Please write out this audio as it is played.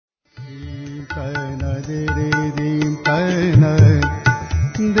नमस्कार।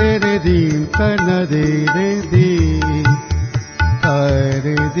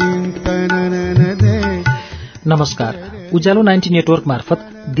 उज्यालो 90 नेटवर्क मार्फत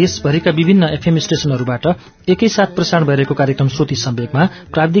देशभरिका विभिन्न एफएम स्टेशनहरूबाट एकैसाथ प्रसारण भइरहेको कार्यक्रम श्रुति सम्वेकमा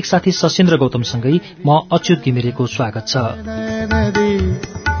प्राविधिक साथी सशेन्द्र गौतमसँगै म अच्युत घिमिरेको स्वागत छ।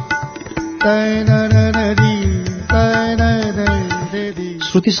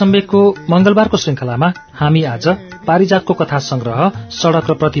 श्रुति सम्वेकको मंगलबारको श्रृंखलामा हामी आज पारिजातको कथा संग्रह सडक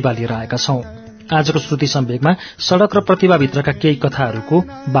र प्रतिभा लिएर आएका छौं। आजको श्रुति सम्वेकमा सडक र प्रतिभाभित्रका केही कथाहरूको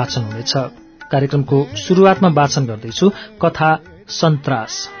वाचन हुनेछ। कार्यक्रमको शुरूआतमा वाचन गर्दैछु कथा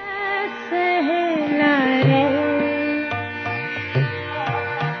सन्त्रास।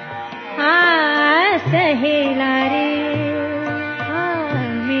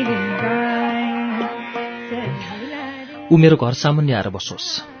 ऊ मेरो घर सामुन्ने आएर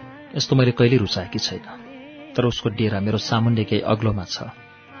बसोस्, यस्तो मैले कहिल्यै रुचाएकी छैन। तर उसको डेरा मेरो सामुन्ने केही अग्लोमा छ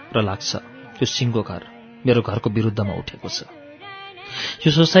र लाग्छ त्यो सिङ्गो घर मेरो घरको विरुद्धमा उठेको छ। यो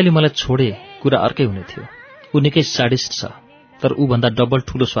सोचाइले मलाई छोडे कुरा अर्कै हुने थियो। ऊ निकै साडिस्ट छ, तर ऊभन्दा डबल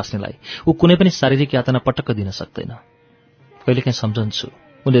ठूलो स्वास्नीलाई ऊ कुनै पनि शारीरिक यातना पटक्क दिन सक्दैन। कहिलेकाहीँ सम्झन्छु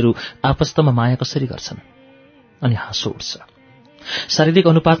उनीहरू आपस्तमा माया कसरी गर्छन्, अनि हाँसो उठ्छ।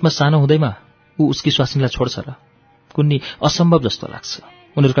 शारीरिक अनुपातमा सानो हुँदैमा ऊ उसकी स्वास्नीलाई छोड्छ र? कुन्नी असम्भव जस्तो लाग्छ।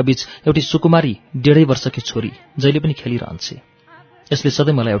 उनीहरूका बीच एउटी सुकुमारी 1.5 वर्षकी छोरी जहिले पनि खेलिरहन्छे। यसले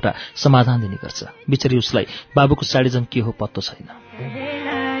सधैँ मलाई एउटा समाधान दिने गर्छ। बिचरी उसलाई बाबुको साडिजम के हो पत्तो छैन।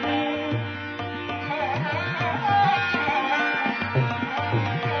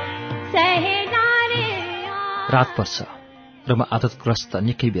 रात पर्छ र म आदतग्रस्त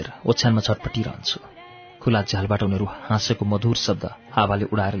निकै बेर ओछ्यानमा छटपटिरहन्छु। खुला झ्यालबाट उनीहरू हाँसेको मधुर शब्द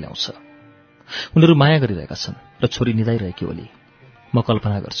हावाले उडाएर ल्याउँछ। उनीहरू माया गरिरहेका छन् र छोरी निदाइरहेकी होली। म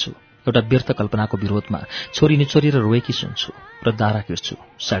कल्पना गर्छु, एउटा व्यर्थ कल्पनाको विरोधमा छोरी निचोरी र रोएकी सुन्छु र दारा किर्छु।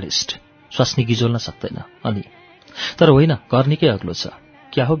 साडिस्ट स्वास्नी गिजोल्न सक्दैन। अनि तर होइन, घर निकै अग्लो छ।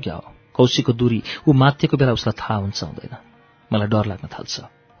 क्या हो कौशीको दूरी ऊ माथिएको बेला उसलाई थाहा हुन्छ हुँदैन। मलाई डर लाग्न थाल्छ।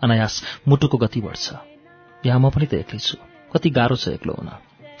 अनायास मुटुको गति बढ्छ। यहाँ म पनि त एक्लै छु। कति गाह्रो छ एक्लो हुन।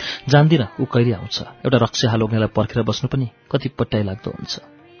 जान्दिन ऊ कहिले आउँछ। एउटा रक्सेहा लोग्नेलाई पर्खेर बस्नु पनि कति पट्याइ लाग्दो हुन्छ।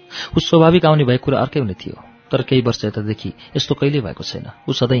 ऊ स्वाभाविक आउने भए कुरा अर्कै हुने थियो। तर केही वर्ष यतादेखि यस्तो कहिल्यै भएको छैन।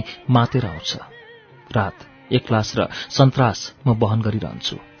 ऊ सधैँ मातेर आउँछ। रात, एक्लास र सन्त्रास म वहन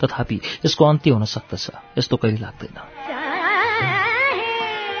गरिरहन्छु। तथापि यसको अन्त्य हुन सक्दछ यस्तो कहिले लाग्दैन।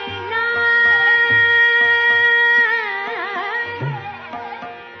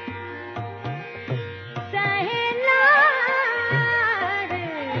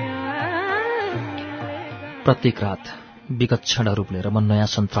 प्रत्येक रात विगत क्षणहरू लिएर म नयाँ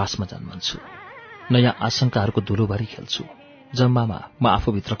सन्त्रासमा जन्मन्छु। नयाँ आशंकाहरूको धुलोभरि खेल्छु। जम्मामा म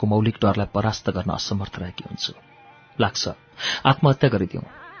आफूभित्रको मौलिक डरलाई परास्त गर्न असमर्थ रहेकी हुन्छु। लाग्छ आत्महत्या गरिदिउँ,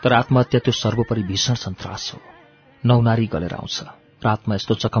 तर आत्महत्या त्यो सर्वोपरि भीषण सन्त्रास हो। 9 नारी गलेर आउँछ। रातमा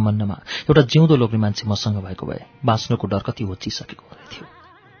यस्तो चकमन्नमा एउटा जिउँदो लोग्ने मान्छे मसँग भएको भए बाँच्नुको डर कति होचिसकेको हुने थियो।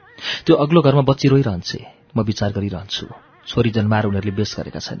 त्यो अग्लो घरमा बच्ची रोइरहन्छे। म विचार गरिरहन्छु, छोरी जन्माएर उनीहरूले बेस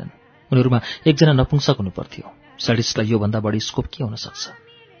गरेका छैनन्। उनीहरूमा एकजना नपुंसक हुनुपर्थ्यो। साडिस्टलाई योभन्दा बढी स्कोप के हुन सक्छ?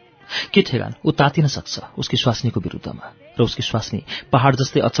 के ठेगान, ऊ तातिन सक्छ उसकी स्वास्नीको विरुद्धमा, र उसकी स्वास्नी पहाड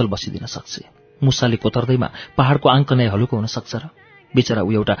जस्तै अचल बसिदिन सक्छ। मुसाले कोतर्दैमा पहाडको आङ्क नै हलुको हुन सक्छ र? बिचरा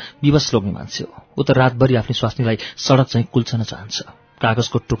ऊ एउटा विवश लोग्ने मान्छे हो। ऊ त रातभरि आफ्नी स्वास्नीलाई सडक चाहिँ कुल्चन चाहन्छ।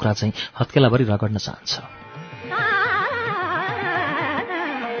 कागजको टुक्रा चाहिँ हत्केलाभरि रगड्न चाहन्छ।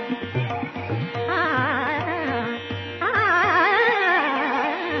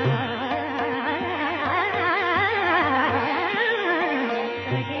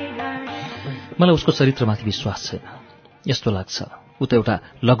 मलाई उसको चरित्रमाथि विश्वास छैन। यस्तो लाग्छ ऊ त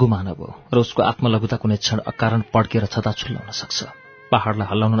एउटा लघु मानव हो र उसको आत्मलघुता कुनै क्षण अकारण पड्केर छताछुल्ल हुन सक्छ। पहाडलाई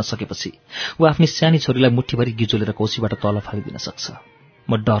हल्लाउन नसकेपछि ऊ आफ्नी सानी छोरीलाई मुठ्ठीभरि गिजोलेर कौशीबाट तल फालिदिन सक्छ।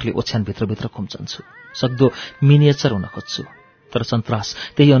 म डरले ओछ्यान भित्रभित्र खुम्चन्छु। सक्दो मिनिएचर हुन खोज्छु, तर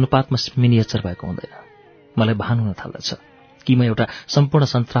सन्त्रास त्यही अनुपातमा मिनिएचर भएको हुँदैन। मलाई भान हुन थाल्दछ कि म एउटा सम्पूर्ण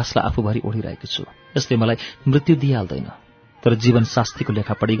सन्त्रासलाई आफूभरि ओढिरहेको छु। यसले मलाई मृत्यु दिइहाल्दैन, तर जीवन शास्तिको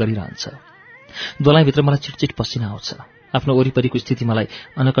लेखापढी गरिरहन्छ। दोलाइभित्र मलाई चिटचिट पसिना आउँछ। आफ्नो वरिपरिको स्थिति मलाई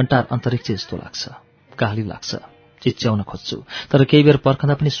अनकन्टार अन्तरिक्ष जस्तो लाग्छ। काली लाग्छ। चिच्याउन खोज्छु, तर केही बेर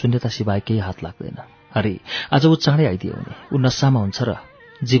पर्खँदा पनि शून्यता सिवाय केही हात लाग्दैन। अरे आज ऊ चाँडै आइदियो भने। ऊ नसामा हुन्छ र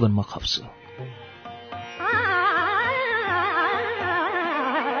जीवन म खप्छु।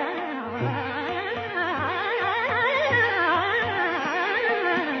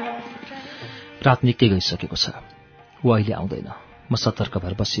 रात निकै गइसकेको छ। ऊ अहिले आउँदैन। म सतर्क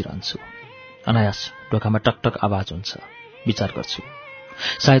भएर बसिरहन्छु। अनायास ढोकामा टकटक आवाज हुन्छ। विचार गर्छु,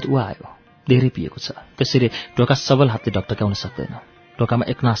 सायद ऊ आयो। धेरै पिएको छ, त्यसैले ढोका सबल हातले ढकढक्याउन सक्दैन। ढोकामा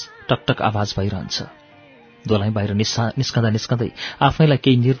एकनास टकटक आवाज भइरहन्छ। दोलाई बाहिर निस्कँदा निस्कँदै आफैलाई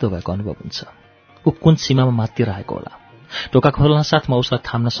केही निर्दो भएको अनुभव हुन्छ। ऊ कुन सीमामा मात्तिर आएको होला? ढोका खोल्न साथ म उसलाई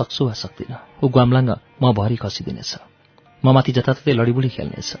थाम्न सक्छु वा सक्दिनँ। ऊ ग्वाम्लाङ्ग म भरि खसिदिनेछ। म माथि जताततै लडीबुडी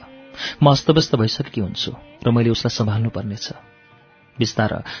खेल्नेछ। म अस्तव्यस्त भइसकेकी हुन्छु र मैले उसलाई सम्हाल्नु पर्नेछ।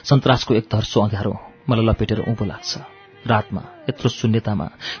 बिस्तार सन्तासको एक धर्सो अँध्यारो मलाई लपेटेर उँभो लाग्छ। रातमा यत्रो शून्यतामा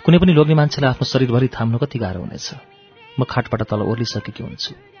कुनै पनि लोग्ने मान्छेलाई आफ्नो शरीरभरि थाम्नु कति गाह्रो हुनेछ। म खाटबाट तल ओर्लिसकेकी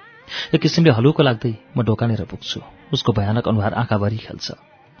हुन्छु। एक किसिमले हलुको लाग्दै म ढोकानेर पुग्छु। उसको भयानक अनुहार आँखाभरि खेल्छ।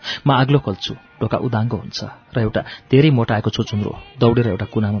 म आग्लो खोल्छु। ढोका उदाङ्गो हुन्छ र एउटा धेरै मोटाएको छुचुन्द्रो दौडेर एउटा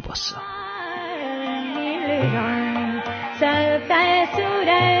कुनामा बस्छ।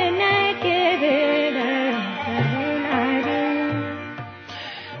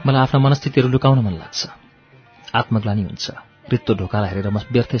 मलाई आफ्ना मनस्थितिहरू लुकाउन मन लाग्छ। आत्मग्लानी हुन्छ। रित्तो ढोकालाई हेरेर म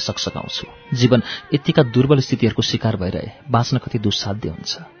व्यर्थै सकसकाउँछु। जीवन यतिका दुर्बल स्थितिहरूको शिकार भइरहे बाँच्न कति दुस्साध्य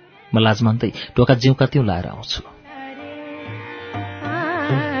हुन्छ। म लाजमान्दै ढोका जिउका त्यो लाएर आउँछु।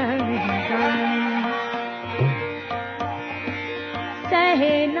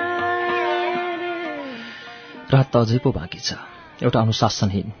 रात त अझै पो बाँकी छ। एउटा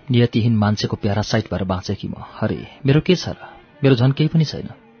अनुशासनहीन नियतिहीन मान्छेको प्यारासाइट भएर बाँचेकी म। अरे मेरो के छ र? मेरो झन् केही पनि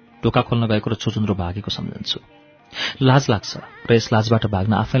छैन। ढोका खोल्न गएको र छुचुन्द्रो भागेको सम्झन्छु। लाज लाग्छ र यस लाजबाट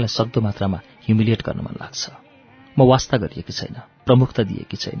भाग्न आफैलाई सक्दो मात्रामा ह्युमिलिएट गर्न मन लाग्छ। म वास्ता गरिएकी छैन, प्रमुखता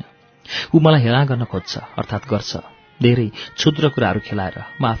दिएकी छैन। ऊ मलाई हेला गर्न खोज्छ, अर्थात् गर्छ। धेरै क्षुद्र कुराहरू खेलाएर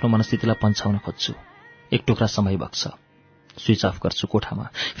म आफ्नो मनस्थितिलाई पन्छाउन खोज्छु। एक टुक्रा समय बग्छ। स्विच अफ गर्छु कोठामा।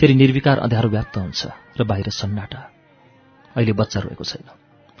 फेरि निर्विकार अँध्यारो व्याप्त हुन्छ र बाहिर सन्नाटा। अहिले बच्चा रोएको छैन।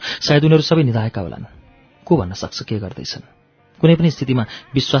 सायद उनीहरू सबै निधाएका होलान्। को भन्न सक्छ के गर्दैछन्? कुनै पनि स्थितिमा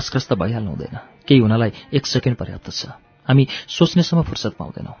विश्वासग्रस्त भइहाल्नु हुँदैन। केही हुनलाई एक सेकेन्ड पर्याप्त छ। हामी सोच्नेसम्म फुर्सद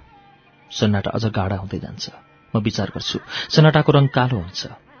पाउँदैनौँ। सन्नाटा अझ गाढा हुँदै जान्छ। म विचार गर्छु, सन्नाटाको रङ कालो हुन्छ।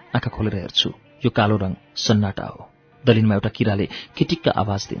 आँखा खोलेर हेर्छु, यो कालो रङ सन्नाटा हो। दलिनमा एउटा किराले किटिक्क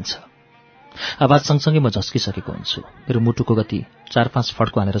आवाज दिन्छ। आवाज सँगसँगै म झस्किसकेको हुन्छु। मेरो मुटुको गति 4-5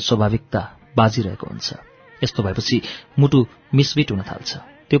 फड्को हानेर स्वाभाविकता बाजिरहेको हुन्छ। यस्तो भएपछि मुटु मिसबिट हुन थाल्छ।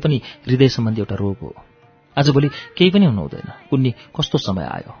 त्यो पनि हृदय सम्बन्धी एउटा रोग हो। आजभोलि केही पनि हुनु हुँदैन। कुन्नी कस्तो समय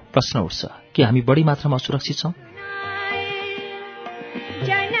आयो? प्रश्न उठ्छ, के हामी बढी मात्रामा असुरक्षित छौँ?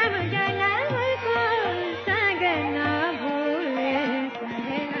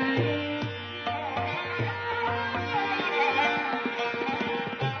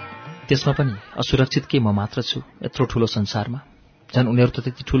 त्यसमा पनि असुरक्षित के म मात्र छु यत्रो ठूलो संसारमा? झन् उनीहरू त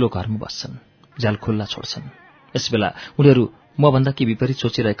त्यति ठूलो घरमा बस्छन्, झ्याल खुल्ला छोड्छन्। यसबेला उनीहरू मभन्दा के विपरीत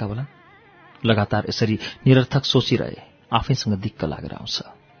सोचिरहेका होलान्? लगातार यसरी निरर्थक सोचिरहे आफैसँग दिक्क लागेर आउँछ।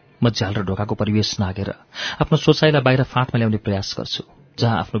 म झ्याल र ढोकाको परिवेश नागेर आफ्नो सोचाइलाई बाहिर फाँटमा ल्याउने प्रयास गर्छु,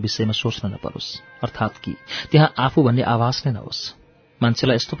 जहाँ आफ्नो विषयमा सोच्न नपरोस्, अर्थात् कि त्यहाँ आफू भन्ने आवाज नै नहोस्।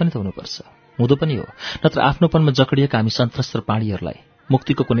 मान्छेलाई यस्तो पनि त हुनुपर्छ, हुँदो पनि हो, नत्र आफ्नोपनमा जकडिएका हामी सन्त्रस्त प्राणीहरूलाई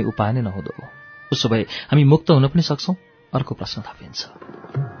मुक्तिको कुनै उपाय नै नहुँदो हो। उसो भए हामी मुक्त हुन पनि सक्छौं? अर्को प्रश्न थपिन्छ।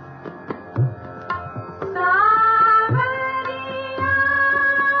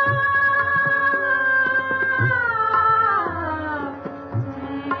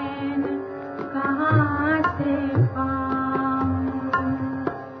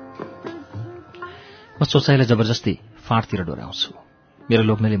 म सोचाइलाई जबरजस्ती फाँटतिर डोर्याउँछु। मेरो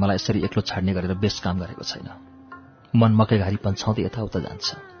लोग्नेले मलाई यसरी एक्लो छाड्ने गरेर बेस काम गरेको छैन। मन मकैघारी पन्छाउँदै यताउता जान्छ।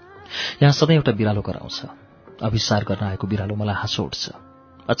 यहाँ सधैँ एउटा बिरालो कराउँछ। अभिसार गर्न आएको बिरालो मलाई हाँसो उठ्छ।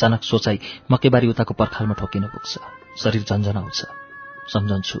 अचानक सोचाइ मकैबारी उताको पर्खालमा ठोकिन पुग्छ। शरीर झन्झनाउँछ।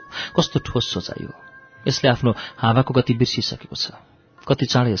 सम्झन्छु, कस्तो ठोस सोचाइ हो। यसले आफ्नो हावाको गति बिर्सिसकेको छ। कति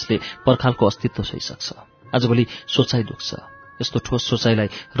चाँडै यसले पर्खालको अस्तित्व छोइसक्छ। आजभोलि सोचाइ दुख्छ। यस्तो ठोस सोचाइलाई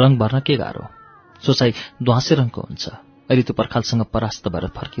रङ भर्न के गाह्रो? सोचाइ ध्वाँसे रङको हुन्छ। अहिले त्यो पर्खालसँग परास्त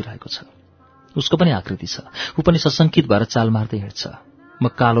भएर फर्किरहेको छ। उसको पनि आकृति छ। ऊ पनि सशङ्कित भएर चाल मार्दै हिँड्छ। म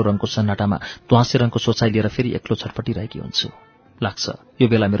कालो रङको सन्नाटामा ध्वाँसे रङको सोचाइ लिएर फेरि एक्लो छटपटिरहेकी हुन्छु। लाग्छ यो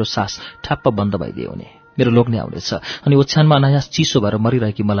बेला मेरो सास ठ्याप्प बन्द भइदिए हुने। मेरो लोग्ने आउनेछ अनि ओछ्यानमा अनायास चिसो भएर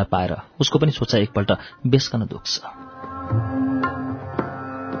मरिरहेकी मलाई पाएर उसको पनि सोचाइ एकपल्ट बेस्कन दुख्छ।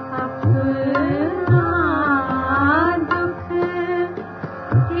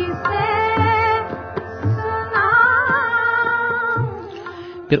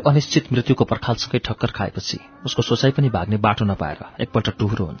 मेरो अनिश्चित मृत्युको पर्खालसँगै ठक्कर खाएपछि उसको सोचाइ पनि भाग्ने बाटो नपाएर एकपल्ट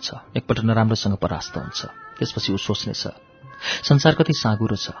टुहुरो हुन्छ, एकपल्ट नराम्रोसँग परास्त हुन्छ। त्यसपछि ऊ सोच्नेछ, संसार कति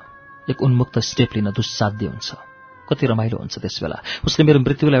साँगुरो छ। एक उन्मुक्त स्टेप लिन दुस्साध्य हुन्छ। कति रमाइलो हुन्छ त्यसबेला। उसले मेरो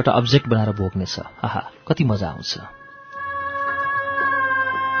मृत्युलाई एउटा अब्जेक्ट बनाएर भोग्नेछ। आहा, कति मजा आउँछ।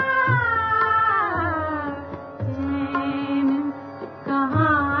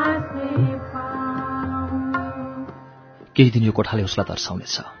 केही दिन यो कोठाले उसलाई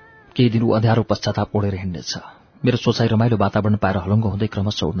तर्साउनेछ, केही दिन ऊ अँध्यारो पश्चाताप ओढेर हिँड्नेछ। मेरो सोचाइ रमाइलो वातावरण पाएर हलुङ्गो हुँदै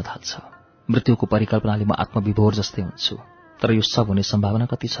क्रमशः उड्न थाल्छ। मृत्युको परिकल्पनाले म आत्मविभोर जस्तै हुन्छु, तर यो सब हुने सम्भावना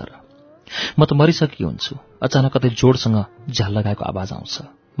कति छ र? म त मरिसकेकी हुन्छु। अचानक कतै जोडसँग झ्याल लगाएको आवाज आउँछ।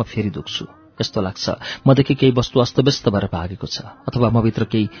 म फेरि दुख्छु। यस्तो लाग्छ मदेखि केही वस्तु अस्तव्यस्त भएर भागेको छ, अथवा मभित्र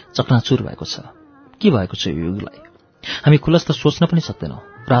केही चकनाचुर भएको छ। के भएको छ यो युगलाई? हामी खुलस्त सोच्न पनि सक्दैनौँ।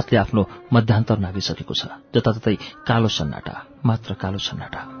 रातले आफ्नो मध्यान्तर नागिसकेको छ। जताततै कालो सन्नाटा, मात्र कालो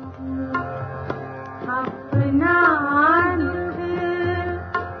सन्नाटा।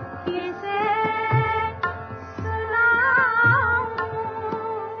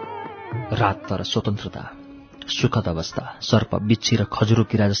 रात तर स्वतन्त्रता, सुखद अवस्था, सर्प, बिच्छी र खजुरो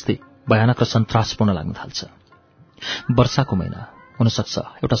किरा जस्तै भयानक र सन्त्रासपूर्ण लाग्न थाल्छ। वर्षाको महिना हुन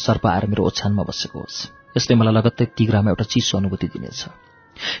सक्छ एउटा सर्प आएर मेरो ओछ्यानमा बसेको होस्। यसले मलाई लगत्तै तिग्रामा एउटा चिसो अनुभूति दिनेछ।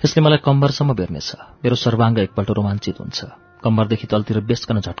 यसले मलाई कम्मरसम्म बेर्नेछ। मेरो सर्वाङ्ग एकपल्ट रोमाञ्चित हुन्छ। कम्मरदेखि तलतिर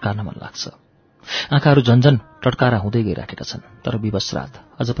बेस्कन झट्कार्न मन लाग्छ। आँखाहरू झन्झन टड्कारा हुँदै गइराखेका छन्, तर विवश रात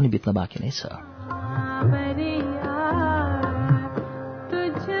अझ पनि बित्न बाँकी नै छ।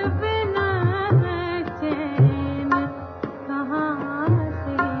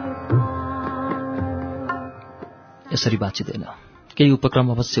 यसरी बाँचिँदैन। केही उपक्रम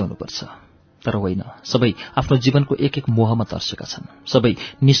अवश्य हुनुपर्छ। तर होइन, सबै आफ्नो जीवनको एक एक मोहमा तर्सेका छन्। सबै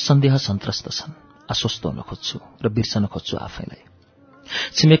निस्सन्देह सन्त्रस्त छन्। आश्वस्त हुन खोज्छु र बिर्सन खोज्छु आफैलाई।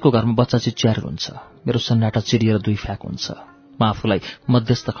 छिमेकको घरमा बच्चा चिच्याएर हुन्छ। मेरो सन्नाटा चिरिएर दुई फ्याक हुन्छ। म आफूलाई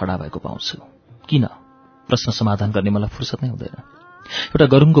मध्यस्थ खडा भएको पाउँछु। किन? प्रश्न समाधान गर्ने मलाई फुर्सद नै हुँदैन। एउटा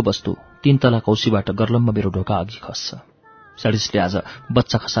गरुङ्गो वस्तु 3 तला कौशीबाट गर्लम्ब मेरो ढोका अघि खस्छ। सडिसले आज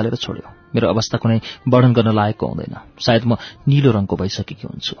बच्चा खसालेर छोड्यो। मेरो अवस्था कुनै वर्णन गर्न लायकको हुँदैन। सायद म नीलो रङको भइसकेकी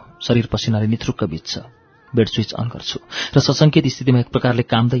हुन्छु। शरीर पसिनाले निथ्रुक्क भिज्छ। बेड स्विच अन गर्छु र सशङ्कित स्थितिमा एक प्रकारले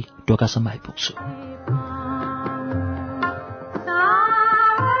काम्दै ढोकासम्म आइपुग्छु।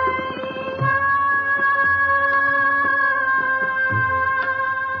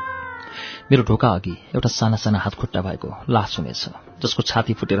 मेरो ढोका अघि एउटा साना साना हातखुट्टा भएको लास हुनेछ, जसको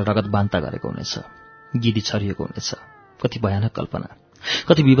छाती फुटेर रगत बान्ता गरेको हुनेछ। गिदी छरिएको हुनेछ। कति भयानक कल्पना,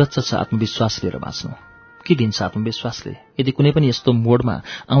 कति विभत्स छ आत्मविश्वास लिएर बाँच्नु। के दिन्छ आत्मविश्वासले? यदि कुनै पनि यस्तो मोडमा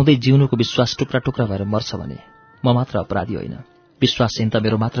आउँदै जिउनुको विश्वास टुक्रा टुक्रा भएर मर्छ भने म मात्र अपराधी होइन। विश्वासहीनता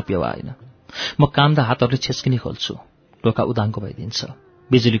मेरो मात्र पेवा होइन। म कामदा हातहरूले छेस्किनी खोल्छु। ढोका उदाङ्को भइदिन्छ।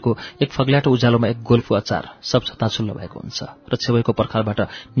 बिजुलीको एक फग्ल्याटो उज्यालोमा एक गोल्फो अचार सब छताछुल्ल भएको हुन्छ र छेउको पर्खालबाट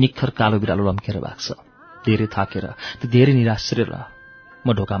निक्खर कालो बिरालो लम्केर भाग्छ। धेरै थाकेर, धेरै निराश्रय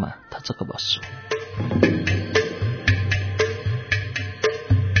म ढोकामा थचक्क बस्छु।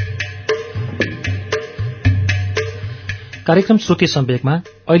 कार्यक्रम श्रुति सम्वेकमा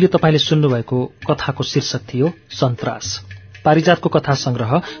अहिले तपाईले सुन्नुभएको कथाको शीर्षक थियो सन्त्रास। पारिजातको कथा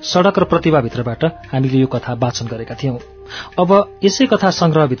संग्रह सडक र प्रतिभाभित्रबाट हामीले यो कथा वाचन गरेका थियौं। अब यसै कथा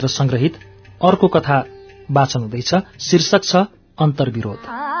संग्रहभित्र संग्रहित अर्को कथा वाचन हुँदैछ। शीर्षक छ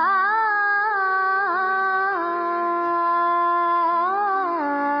अन्तर्विरोध।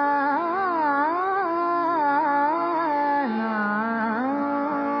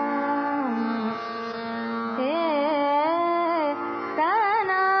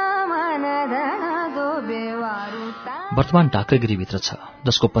 वर्तमान ढाक्रेगिरीभित्र छ,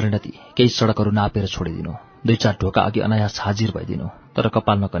 जसको परिणति केही सडकहरू नापेर छोडिदिनु, 2-4 ढोका अघि अनायास हाजिर भइदिनु, तर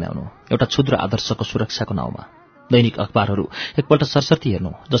कपाल नकन्याउनु, एउटा क्षुद्र आदर्शको सुरक्षाको नाउँमा। दैनिक अखबारहरू एकपल्ट सरसर्ती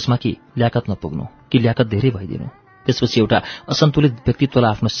हेर्नु, जसमा कि ल्याकत नपुग्नु कि ल्याकत धेरै भइदिनु। त्यसपछि एउटा असन्तुलित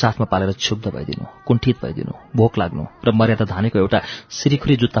व्यक्तित्वलाई आफ्नो साथमा पालेर क्षुब्ध भइदिनु, कुण्ठित भइदिनु, भोक लाग्नु र मर्यादा धानेको एउटा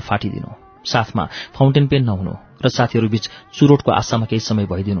सिरिखुरी जुत्ता फाटिदिनु। साथमा फाउन्टेन पेन नहुनु र साथीहरूबीच चुरोटको आशामा केही समय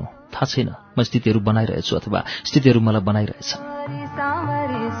भइदिनु। थाहा छैन, म स्थितिहरू बनाइरहेछु अथवा स्थितिहरू मलाई बनाइरहेछन्।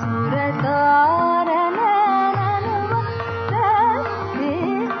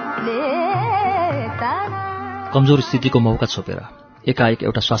 कमजोर स्थितिको मौका छोपेर एकाएक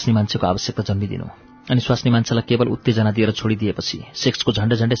एउटा स्वास्नी मान्छेको आवश्यकता जन्मिदिनु अनि स्वास्नी मान्छेलाई केवल उत्तेजना दिएर छोडिदिएपछि सेक्सको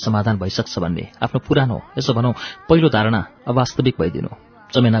झण्डै झण्डै समाधान भइसक्छ भन्ने आफ्नो पुरानो, यसो भनौं पहिलो धारणा अवास्तविक भइदिनु।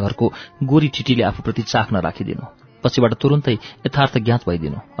 चमेना घरको गोरी टिटीले आफूप्रति चाख नराखिदिनु। पछिबाट तुरुन्तै यथार्थ ज्ञात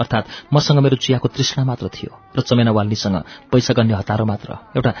भइदिनु, अर्थात् मसँग मेरो चियाको तृष्णा मात्र थियो र चमेना वाल्नीसँग पैसा गन्ने हतारो मात्र।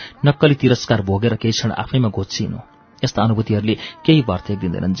 एउटा नक्कली तिरस्कार भोगेर केही क्षण आफैमा घोचिनु। यस्ता अनुभूतिहरूले केही भर्तेक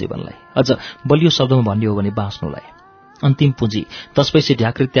दिँदैनन् जीवनलाई। अझ बलियो शब्दमा भन्ने हो भने बाँच्नुलाई। अन्तिम पुँजी 10 पैसे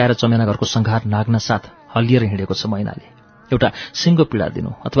ढ्याक्री त्याएर चमेना घरको संघार नाग्न साथ हल्लिएर हिँडेको छ महिनाले। एउटा सिङ्गो पीडा दिनु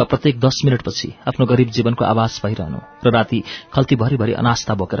अथवा प्रत्येक 10 मिनटपछि आफ्नो गरिब जीवनको आवाज भइरहनु र राति खल्ती भरिभरि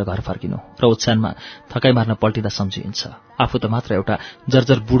अनास्था बोकेर घर फर्किनु र ओछ्यानमा थकाइ मार्न पल्टिँदा सम्झिन्छ आफू त मात्र एउटा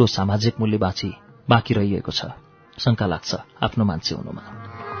जर्जर बुढो सामाजिक मूल्य बाँकी रहिएको छ। शङ्का लाग्छ आफ्नो मान्छे हुनुमा।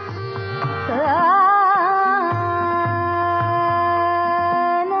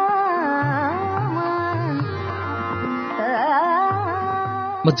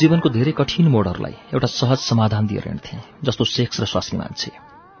 म जीवनको धेरै कठिन मोडहरूलाई एउटा सहज समाधान दिएर हिँड्थेँ, जस्तो सेक्स र स्वास्नी मान्छे।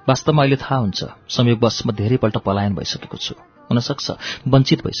 वास्तवमा अहिले थाहा हुन्छ, संयोगवश म धेरैपल्ट पलायन भइसकेको छु, हुनसक्छ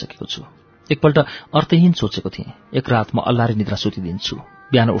वञ्चित भइसकेको छु। एकपल्ट अर्थहीन सोचेको थिएँ, एक रात म अल्लारे निद्रा सुतिदिन्छु,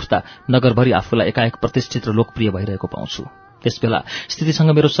 बिहान उठ्दा नगरभरि आफूलाई एकाएक प्रतिष्ठित र लोकप्रिय भइरहेको पाउँछु। त्यसबेला स्थितिसँग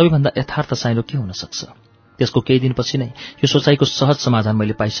मेरो सबैभन्दा यथार्थ साइनो के हुन सक्छ? त्यसको केही दिनपछि नै यो सोचाइको सहज समाधान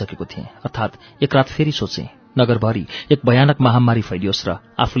मैले पाइसकेको थिएँ। अर्थात् एक रात फेरि सोचेँ, नगरभरि एक भयानक महामारी फैलियोस् र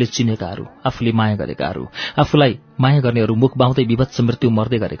आफूले चिनेकाहरू, आफूले माया गरेकाहरू, आफूलाई माया गर्नेहरू मुख बाउँदै विभत्स मृत्यु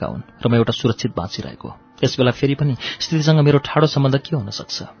मर्दै गरेका हुन् र म एउटा सुरक्षित बाँचिरहेको। त्यसबेला फेरि पनि स्थितिसँग मेरो ठाडो सम्बन्ध के हुन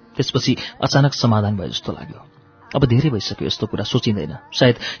सक्छ? त्यसपछि अचानक समाधान भयो जस्तो लाग्यो। अब धेरै भइसक्यो यस्तो कुरा सोचिँदैन,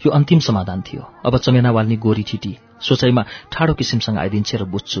 सायद यो अन्तिम समाधान थियो। अब चमेना वाल्नी गोरी ठिटी सोचाइमा ठाडो किसिमसँग आइदिन्छे र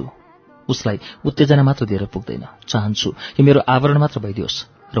बुझ्छु, उसलाई उत्तेजना मात्र दिएर पुग्दैन, चाहन्छु यो मेरो आवरण मात्र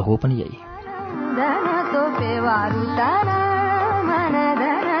भइदियोस्, र हो पनि यही।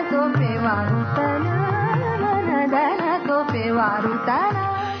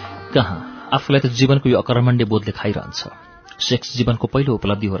 कहाँ आफूलाई त जीवनको यो अकर्मण्य बोधले खाइरहन्छ। सेक्स जीवनको पहिलो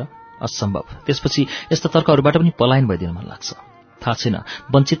उपलब्धि हो र? असम्भव। त्यसपछि यस्ता तर्कहरूबाट पनि पलायन भइदिन मन लाग्छ। थाहा छैन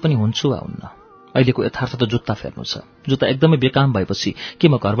वञ्चित पनि हुन्छु वा हुन्न। अहिलेको यथार्थ त जुत्ता फेर्नु छ। जुत्ता एकदमै बेकाम भएपछि के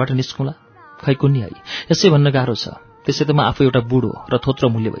म घरबाट निस्कुला? खै कुन्नी आई, यसै भन्न गाह्रो छ। त्यसै त म आफू एउटा बुढो र थोत्रो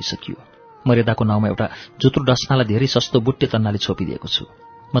मूल्य भइसकियो। मर्यादाको नाउँमा एउटा जुत्रो डस्नालाई धेरै सस्तो बुट्टे तन्नाले छोपिदिएको छु।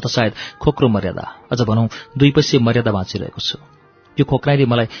 म त सायद खोक्रो मर्यादा, अझ भनौँ 2 पैसे मर्यादा बाँचिरहेको छु। यो खोक्राइले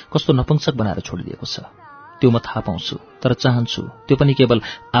मलाई कस्तो नपुंसक बनाएर छोडिदिएको छ त्यो म थाहा पाउँछु, तर चाहन्छु त्यो पनि केवल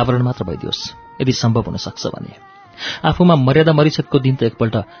आवरण मात्र भइदियोस्, यदि सम्भव हुन सक्छ भने। आफूमा मर्यादा मरिसकेको दिन त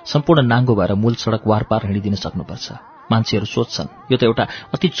एकपल्ट सम्पूर्ण नाङ्गो भएर मूल सडक वारपार हिँडिदिन सक्नुपर्छ। मान्छेहरू सोच्छन् यो त एउटा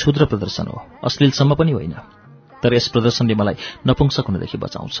अति क्षुद्र प्रदर्शन हो, अश्लीलसम्म पनि होइन। तर यस प्रदर्शनले मलाई नपुंसक हुनदेखि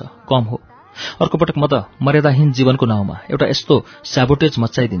बचाउँछ, कम हो। अर्को पटक म त मर्यादाहीन जीवनको नाउँमा एउटा यस्तो स्याबोटेज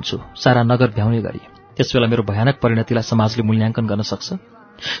मच्चाइदिन्छु, सारा नगर भ्याउने गरी। त्यसबेला मेरो भयानक परिणतिलाई समाजले मूल्याङ्कन गर्न सक्छ।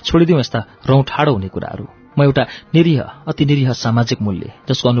 छोडिदिउँ यस्ता रौँ ठाडो हुने कुराहरू। म एउटा निरीह, अति निरीह सामाजिक मूल्य,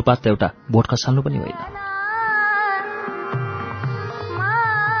 जसको अनुपात त एउटा भोट खसाल्नु पनि होइन।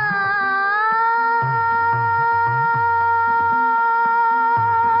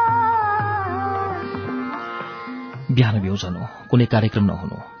 बिहान बिउझनु, कुनै कार्यक्रम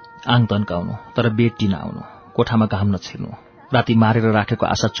नहुनु, आङ तन्काउनु तर बेड टी नआउनु, कोठामा घाम नछिर्नु, राति मारेर राखेको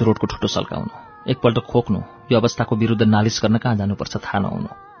आशा चुरोटको ठुटो सल्काउनु, एकपल्ट खोक्नु, यो अवस्थाको विरुद्ध नालिस गर्न कहाँ जानुपर्छ थाहा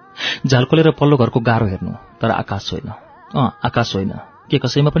नहुनु, झल्कोलेर पल्लो घरको गाह्रो हेर्नु तर आकाश होइन। आकाश होइन, के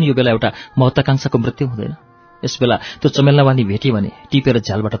कसैमा पनि यो बेला एउटा महत्वाकांक्षाको मृत्यु हुँदैन? यसबेला त्यो चमेल्नावानी भेट्यो भने टिपेर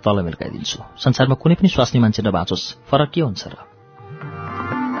झ्यालबाट तल मिल्काइदिन्छु। संसारमा कुनै पनि स्वास्नी मान्छे नबाँचोस्, फरक के हुन्छ र?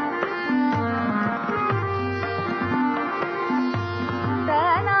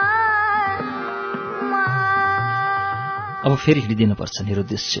 अब फेरि हिँडिदिनुपर्छ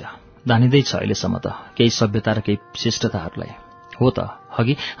निरुद्देश्य। दानिँदैछ अहिलेसम्म त केही सभ्यता र केही शिष्टताहरूलाई। हो त,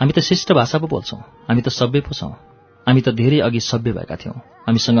 अघि हामी त शिष्ट भाषा पो बोल्छौँ, हामी त सभ्य पो छौँ। हामी त धेरै अघि सभ्य भएका थियौँ।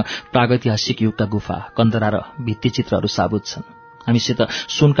 हामीसँग प्रागैतिहासिक युगका गुफा, कन्दरा र भित्तिचित्रहरू साबुत छन्। हामीसित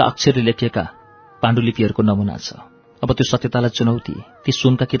सुनका अक्षरले लेखिएका पाण्डुलिपिहरूको नमुना छ। अब त्यो सत्यतालाई चुनौती, ती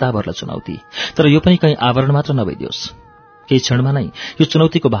सुनका किताबहरूलाई चुनौती। तर यो पनि कहीँ आवरण मात्र नभइदियोस्। केही क्षणमा नै यो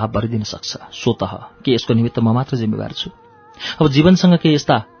चुनौतीको भाव भरिदिन सक्छ। स्वतः के यसको निमित्त म मात्र जिम्मेवार छु? अब जीवनसँग केही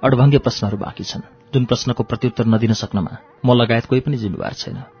यस्ता अडभङ्गे प्रश्नहरू बाँकी छन्, जुन प्रश्नको प्रत्युत्तर नदिन सक्नमा म लगायत कोही पनि जिम्मेवार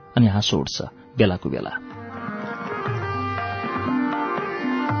छैन। अनि हाँसो उठ्छ बेलाको बेला।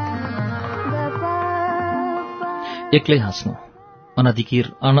 एक्लै हाँस्नु,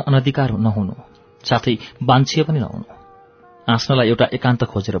 अनधिकार नहुनु, साथै बान्छिए पनि नहुनु। हाँस्नलाई एउटा एकान्त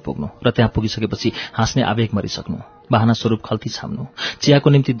खोजेर पुग्नु र त्यहाँ पुगिसकेपछि हाँस्ने आवेग मरिसक्नु, बहाना स्वरूप खल्ती छाम्नु, चियाको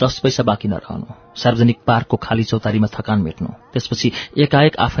निम्ति 10 पैसा बाँकी नरहनु, सार्वजनिक पार्कको खाली चौतारीमा थकान मेट्नु, त्यसपछि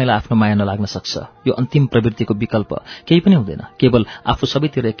एकाएक आफैलाई आफ्नो माया नलाग्न सक्छ। यो अन्तिम प्रवृत्तिको विकल्प केही पनि हुँदैन, केवल आफू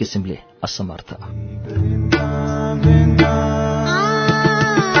सबैतिर एक किसिमले असमर्थ।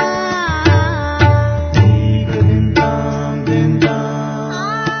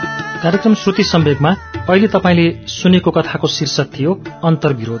 कार्यक्रम श्रुति सम्वेकमा अहिले तपाईले सुनेको कथाको शीर्षक थियो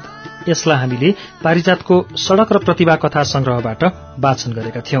अन्तर्विरोध। यसलाई हामीले पारिजातको सडक र प्रतिभा कथा संग्रहबाट वाचन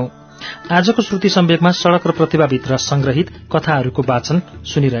गरेका थियौं। आजको श्रुति सम्वेकमा सडक र प्रतिभाभित्र संग्रहित कथाहरूको वाचन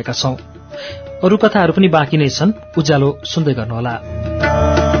सुनिरहेका छौं। अरू कथाहरू पनि बाँकी नै छन्, उज्यालो सुन्दै गर्नुहोला।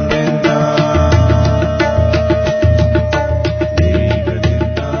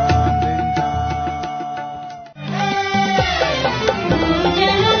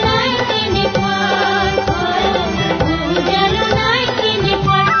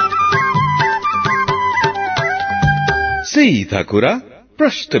 सीधा कुरा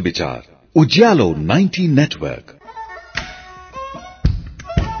प्रश्न विचार उज्यालो 90 नेटवर्क।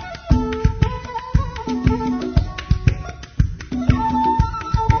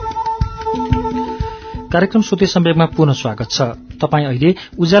 कार्यक्रम श्रुति सम्वेकमा पुनः स्वागत छ। तपाईं अहिले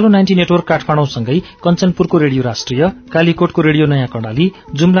उज्यालो 90 नेटवर्क काठमाडौँसँगै कञ्चनपुरको रेडियो राष्ट्रिय, कालीकोटको रेडियो नयाँ कर्णाली,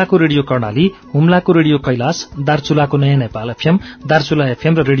 जुम्लाको रेडियो कर्णाली, हुम्लाको रेडियो कैलाश, दार्चुलाको नयाँ नेपाल एफएम, दार्चुला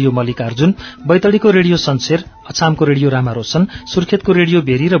एफएम र रेडियो मल्लिकार्जुन, बैतडीको radio Sanser, अछामको radio Ramaroshan, सुर्खेतको radio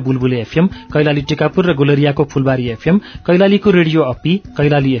बेरी र बुलबुले एफएम, कैलाली टिकापुर र गुलरियाको फुलबारी एफएम, कैलालीको रेडियो अपी,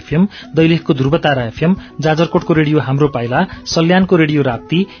 कैलाली एफएम, दैलेखको ध्रुवतारा एफएम, जाजरकोटको रेडियो हाम्रो पाइला, सल्यानको रेडियो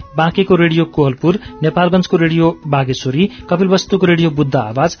राप्ती, बाँकेको radio Kohalpur, नेपालगंजको radio Bageshwari, कपिलवस्तुको radio Buddha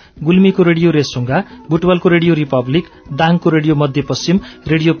आवाज, गुल्मीको रेडियो रेसुङ्गा, बुटवलको रेडियो रिपब्लिक, दाङको रेडियो मध्यपश्चिम,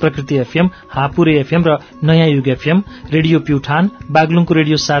 रेडियो प्रकृति एफएम, हापुरे एफएम र नयाँ युग एफएम, रेडियो प्युठान, बागलुङको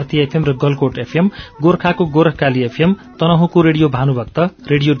रेडियो सार्थी एफएम र गलकोट एफएम, गोर्खाको Gorkhakali FM, तनहुँको radio Bhanubhakta,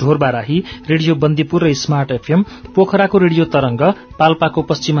 radio Dhorbarahi, radio Bandipur र स्मार्ट एफएम, पोखराको रेडियो तरंग, पाल्पाको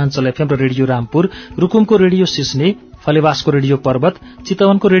पश्चिमाञ्चल एफएम र रेडियो रामपुर, रुकुमको रेडियो सिस्ने, फलेवासको रेडियो पर्वत,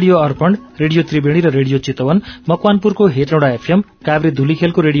 चितवनको रेडियो अर्पण, रेडियो त्रिवेणी र radio Chitwan, मकवानपुरको Hetauda FM, Kavre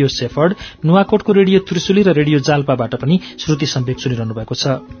धुलीखेलको radio shepherd, नुवाकोटको radio Trishuli र रेडियो जाल्पाबाट पनि श्रुति सम्वेक सुनिरहनु भएको छ।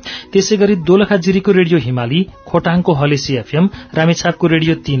 त्यसैगरी दोलखाजिरीको रेडियो हिमाली, खोटाङको हलेसी एफएम, रामेछापको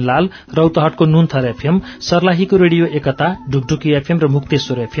रेडियो तीनलाल, रौतहटको नुनथर एफएम, सर्लाहीको रेडियो एकता, ढुकढुकी एफएम र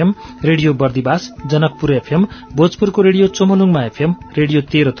Mukteshwar FM, radio Bardibas, Janakpur FM, भोजपुरको radio Chomolungma FM, radio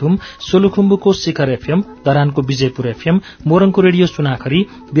Terhathum, सोलुखुम्बुको शिखर एफएम, धरानको विजयपुर एफएम, मोरङको रेडियो सुनाखरी,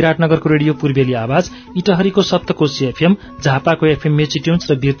 विराटनगरको रेडियो पूर्वेली आवाज, इटहरीको सप्तकोशी एफएम, झापाको एफएम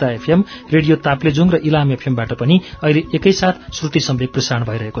मेचिट्युन्स र वीरता एफएम, रेडियो ताप्लेजुङ र इलाम एफएमबाट पनि अहिले एकैसाथ श्रुति सम्वेक प्रसारण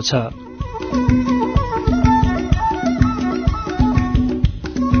भइरहेको छ।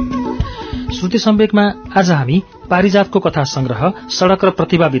 श्रुति सम्वेकमा आज हामी पारिजातको कथा संग्रह सड़क र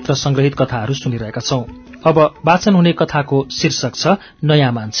प्रतिभाभित्र संग्रहित कथाहरू सुनिरहेका छौं। अब वाचन हुने कथाको शीर्षक छ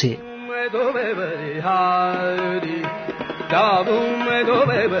नयाँ मान्छे।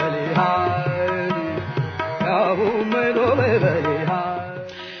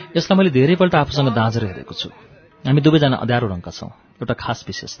 यसलाई मैले धेरैपल्ट आफूसँग दाँजेर हेरेको छु। हामी दुवैजना अँध्यारो रङका छौं। एउटा खास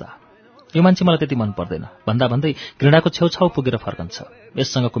विशेषता, यो मान्छे मलाई त्यति मन पर्दैन भन्दा भन्दै घृणाको छेउछाउ पुगेर फर्कन्छ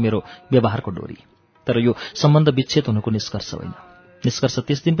यससँगको मेरो व्यवहारको डोरी। तर यो सम्बन्ध विच्छेद हुनुको निष्कर्ष होइन। निष्कर्ष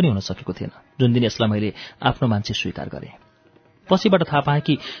त्यस दिन पनि हुन सकेको थिएन जुन दिन यसलाई मैले आफ्नो मान्छे स्वीकार गरेँ। पछिबाट थाहा पाएँ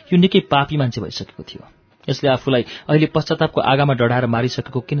कि यो निकै पापी मान्छे भइसकेको थियो। यसले आफूलाई अहिले पश्चातापको आगामा डढाएर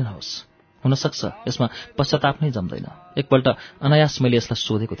मारिसकेको किन नहोस्? हुन सक्छ यसमा पश्चाताप नै जम्दैन। एकपल्ट अनायास मैले यसलाई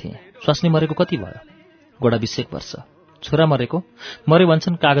सोधेको थिएँ, स्वास्नी मरेको कति भयो? गोडा 20 वर्ष। छोरा मरेको? मरे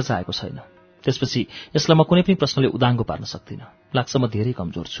भन्छन्, कागज आएको छैन। त्यसपछि यसलाई म कुनै पनि प्रश्नले उदाङ्गो पार्न सक्दिनँ। लाग्छ म धेरै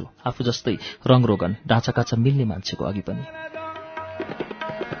कमजोर छु, आफू जस्तै रङरोगन ढाँचाकाचा मिल्ने मान्छेको अघि पनि।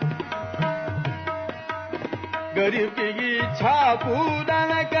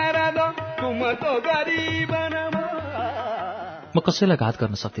 म कसैलाई घात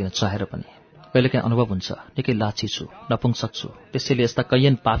गर्न सक्दिनँ चाहेर पनि। कहिलेकाहीँ अनुभव हुन्छ निकै लाछी छु, नपुंसक छु, त्यसैले यस्ता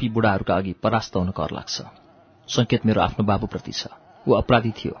कैयन पापी बुढाहरूका अघि परास्त हुन कर लाग्छ। संकेत मेरो आफ्नो बाबुप्रति छ। ऊ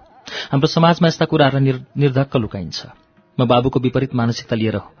अपराधी थियो। हाम्रो समाजमा यस्ता कुराहरूलाई निर्धक्क लुकाइन्छ। म बाबुको विपरीत मानसिकता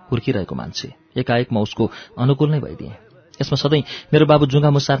लिएर हुर्किरहेको मान्छे एकाएक म उसको अनुकूल नै भइदिएँ। यसमा सधैँ मेरो बाबु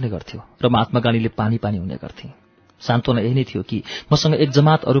जुङ्गा मुसार्ने गर्थ्यो र म आत्मगानीले पानी पानी हुने गर्थेँ। सान्त्वना यही नै थियो कि मसँग एक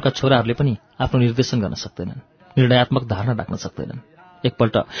जमात अरूका छोराहरूले पनि आफ्नो निर्देशन गर्न सक्दैनन्, निर्णयात्मक धारणा राख्न सक्दैनन्।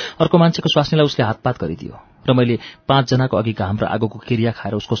 एकपल्ट अर्को मान्छेको स्वास्नीलाई उसले हातपात गरिदियो र मैले 5 जनाको अघि घाम र आगोको क्रिया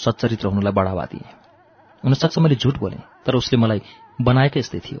खाएर उसको सच्चरित्र हुनुलाई बढावा दिएँ। हुनसक्छ मैले झुट बोलेँ, तर उसले मलाई बनाएकै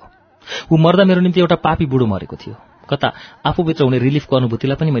यस्तै थियो। ऊ मर्दा मेरो निम्ति एउटा पापी बुढो मरेको थियो। कता आफूभित्र हुने रिलिफको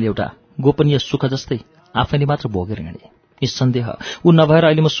अनुभूतिलाई पनि मैले एउटा गोपनीय सुख जस्तै आफैले मात्र भोगेर हिँडेँ। निस्सन्देह ऊ नभएर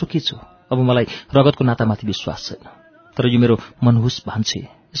अहिले म सुखी छु। अब मलाई रगतको नातामाथि विश्वास छैन। तर यो मेरो मनहुस भान्छे,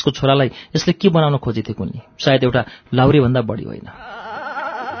 यसको छोरालाई यसले के बनाउन खोजेथे कुनी? सायद एउटा लाउरेभन्दा बढी होइन।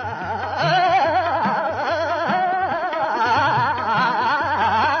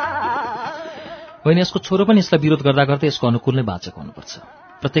 होइन, यसको छोरो पनि यसलाई विरोध गर्दा गर्दै यसको अनुकूल नै बाँचेको हुनुपर्छ।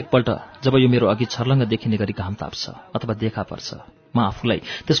 प्रत्येकपल्ट जब यो मेरो अघि छर्लङ्ग देखिने गरी घाम ताप्छ अथवा देखा पर्छ, म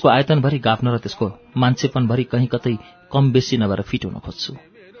आफूलाई त्यसको आयतनभरि गाप्न र त्यसको मान्छेपनभरि कहीँ कतै कम बेसी नभएर फिट हुन खोज्छु।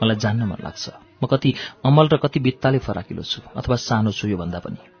 मलाई जान्न मन लाग्छ म कति अमल र कति बित्ताले फराकिलो छु अथवा सानो छु। यो भन्दा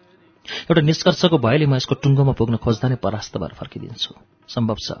पनि एउटा निष्कर्षको भएले म यसको टुङ्गोमा पुग्न खोज्दा नै परास्त भएर फर्किदिन्छु।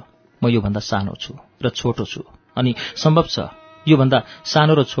 सम्भव छ म योभन्दा सानो छु र छोटो छु, अनि सम्भव छ योभन्दा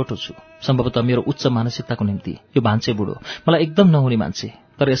सानो र छोटो छु। सम्भवतः मेरो उच्च मानसिकताको निम्ति यो भान्से बुढो मलाई एकदम नहुने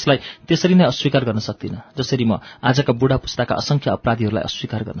मान्छे, तर यसलाई त्यसरी नै अस्वीकार गर्न सक्दिनँ जसरी म आजका बुढा पुस्ताका असंख्य अपराधीहरूलाई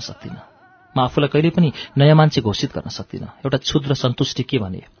अस्वीकार गर्न सक्दिनँ। म आफूलाई कहिले पनि नयाँ मान्छे घोषित गर्न सक्दिनँ। एउटा क्षुद्र सन्तुष्टि के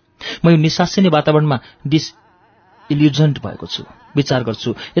भने, म यो निसासिने वातावरणमा डिसइल्युजन्ड भएको छु। विचार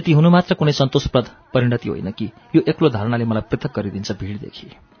गर्छु यति हुनु मात्र कुनै सन्तोषप्रद परिणति होइन कि यो एक्लो धारणाले मलाई पृथक गरिदिन्छ भिडदेखि।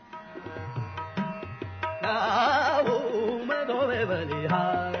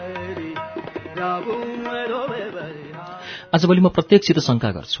 आजभोलि म प्रत्येकसित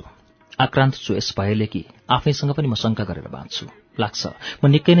शंका गर्छु। आक्रान्त छु यस भयले कि आफैसँग पनि म शंका गरेर बाँच्छु। लाग्छ म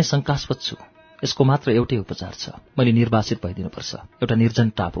निकै नै शंकास्पद छु। यसको मात्र एउटै उपचार छ, मैले निर्वासित भइदिनुपर्छ एउटा निर्जन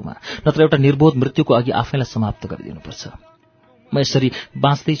टापुमा, नत्र एउटा निर्बोध मृत्युको अघि आफैलाई समाप्त गरिदिनुपर्छ। म यसरी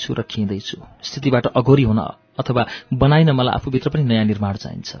बाँच्दैछु र खिँदैछु। स्थितिबाट अघोरी हुन अथवा बनाइन मलाई आफूभित्र पनि नयाँ निर्माण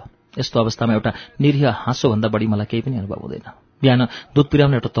चाहिन्छ। यस्तो अवस्थामा एउटा निरीह हाँसोभन्दा बढी मलाई केही पनि अनुभव हुँदैन। बिहान दुध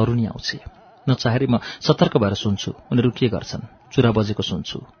पिराउने एउटा तरुनी आउँछ। नचाहेरै म सतर्क भएर सुन्छु उनीहरू के गर्छन्। चुरा बजेको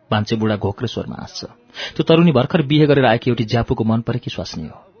सुन्छु। मान्छे बुढा घोक्रे स्वरमा हाँस्छ। त्यो तरुनी भर्खर बिहे गरेर आएकी एउटी ज्यापुको मन परेकी स्वास्नी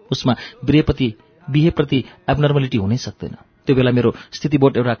हो। उसमा बिहेप्रति एब्नर्मलिटी हुनै सक्दैन। त्यो बेला मेरो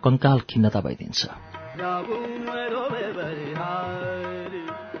स्थितिबोध एउटा कंकाल खिन्नता भइदिन्छ।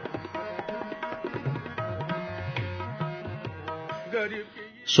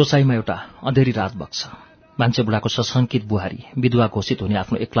 सोसाइमा एउटा अँधेरी रात बग्छ। मान्छे बुढाको सशंकित बुहारी विधवा घोषित हुने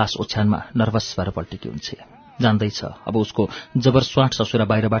आफ्नो एक्लास ओछ्यानमा नर्भस भएर पल्टेकी हुन्छ। जान्दैछ अब उसको जबर स्वाट ससुरा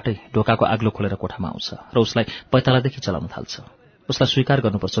बाहिरबाटै ढोकाको आग्लो खोलेर कोठामा आउँछ र उसलाई पैतालादेखि चलाउन थाल्छ। उसलाई स्वीकार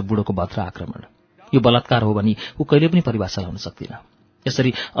गर्नुपर्छ बुढोको भद्र आक्रमण। यो बलात्कार हो भनी ऊ कहिले पनि परिभाषा लाउन सक्दिन।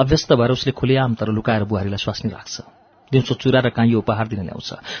 यसरी अभ्यस्त भएर उसले खुलेआम तर लुकाएर बुहारीलाई स्वास्नी राख्छ। दिउँसो चुरा र काइयो उपहार दिन ल्याउँछ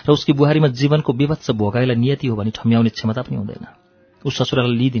र उसकी बुहारीमा जीवनको विभत्स भोगाईलाई नियति हो भनी ठम्याउने क्षमता पनि हुँदैन। ऊ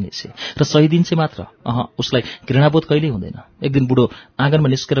ससुरालाई लिइदिनेछ र सही दिन्छे मात्र। उसलाई घृणाबोध कहिल्यै हुँदैन। एक दिन बुढो आँगनमा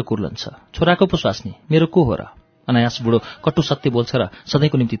निस्केर कुर्लन्छ, छोराको पो स्वास्नी मेरो को हो र? अनायास बुढो कटु सत्य बोल्छ र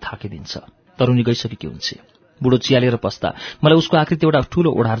सधैँको निम्ति थाकिदिन्छ। तरुनी गइसकेकी हुन्छ। बुढो चियालेर पस्दा मलाई उसको आकृति एउटा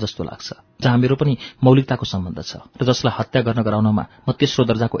ठूलो ओढार जस्तो लाग्छ, जहाँ मेरो पनि मौलिकताको सम्बन्ध छ र जसलाई हत्या गर्न गराउनमा म तेस्रो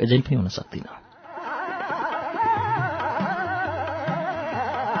दर्जाको एजेन्ट पनि हुन सक्दिन।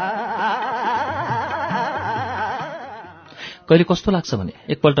 कहिले कस्तो लाग्छ भने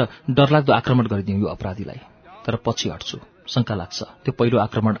एकपल्ट डरलाग्दो आक्रमण गरिदिउँ यो अपराधीलाई, तर पछि हट्छु। शंका लाग्छ त्यो पहिलो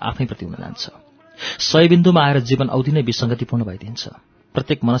आक्रमण आफैप्रति हुन जान्छ। 100 बिन्दुमा आएर जीवन औधी नै विसंगतिपूर्ण भइदिन्छ।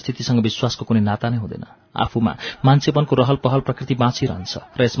 प्रत्येक मनस्थितिसँग विश्वासको कुनै नाता नै हुँदैन। आफूमा मान्छेपनको रहल पहल प्रकृति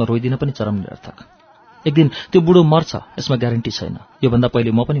बाँचिरहन्छ र यसमा रोइदिन पनि चरम निरर्थक। एक दिन त्यो बुढो मर्छ यसमा ग्यारेन्टी छैन। योभन्दा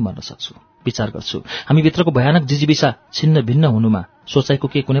पहिले म पनि मर्न सक्छु। विचार गर्छु हामी भित्रको भयानक जिजीविसा छिन्न भिन्न हुनुमा सोचाइको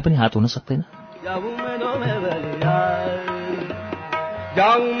के कुनै पनि हात हुन सक्दैन?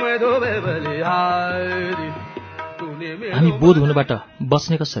 हामी बोध हुनबाट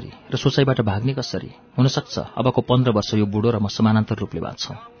बच्ने कसरी र सोचाइबाट भाग्ने कसरी? हुन सक्छ अबको 15 वर्ष यो बुढो र म समानान्तर रूपले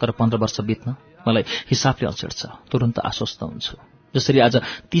बाँच्छौं, तर 15 वर्ष बित्न मलाई हिसाबले अल्छिन्छ। तुरन्त आश्वस्त हुन्छु। जसरी आज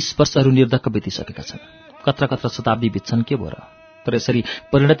 30 वर्षहरू निर्धक्क बितिसकेका छन्। कत्र कत्र शताब्दी बित्छन् के भो र? तर यसरी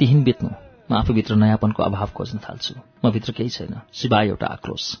परिणतिहीन बित्नु म आफूभित्र नयाँपनको अभाव खोज्न थाल्छु। म भित्र केही छैन सिवाय एउटा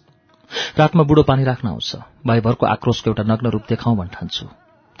आक्रोश। रातमा बुढो पानी राख्न आउँछ। भाइभरको आक्रोशको एउटा नग्न रूप देखाउँ भन्ठान्छु,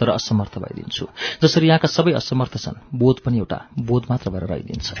 तर असमर्थ भइदिन्छु। जसरी यहाँका सबै असमर्थ छन्, बोध पनि एउटा बोध मात्र भएर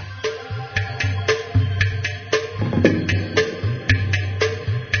रहिदिन्छ।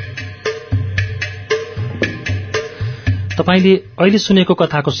 तपाईले अहिले सुनेको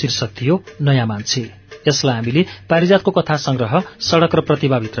कथाको शीर्षक थियो नयाँ मान्छे। यसलाई हामीले पारिजातको कथा संग्रह सडक र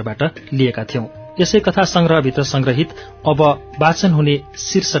प्रतिभाभित्रबाट लिएका थियौं। यसै कथा संग्रहभित्र संग्रहित अब वाचन हुने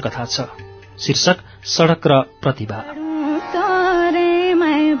शीर्ष कथा छ। शीर्षक सडक र प्रतिभा।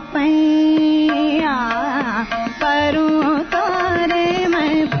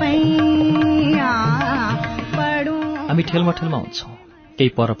 हामी ठेलमठेलमा हुन्छौं। केही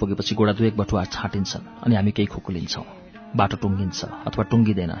पर पुगेपछि गोडा दुई एक बटुवा छाटिन्छन् अनि हामी केही खुकुलिन्छौं। बाटो टुङ्गिन्छ अथवा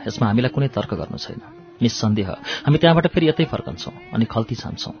टुङ्गिँदैन यसमा हामीलाई कुनै तर्क गर्नु छैन। निस्सन्देह हामी त्यहाँबाट फेरि यतै फर्कन्छौं अनि खल्ती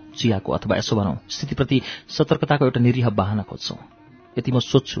छाम्छौं। चियाको अथवा यसो भनौं स्थितिप्रति सतर्कताको एउटा निरीह बहाना खोज्छौं। यति म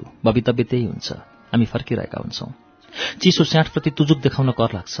सोध्छु भवितव्य त्यही हुन्छ। हामी फर्किरहेका हुन्छौं। चिसो स्याठप्रति तुजुक देखाउन कर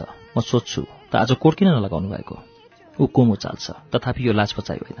लाग्छ। म सोध्छु त आज कोट किन नलगाउनु भएको? ऊ कोमो चाल्छ, तथापि यो लाज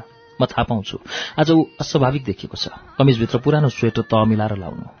पचाइ होइन। म थाहा पाउँछु आज ऊ अस्वाभाविक देखिएको छ। कमिजभित्र पुरानो स्वेटर तह मिलाएर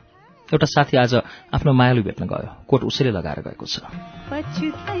लाउनु। एउटा साथी आज आफ्नो मायालु भेट्न गयो। कोट उसैले लगाएर गएको छ।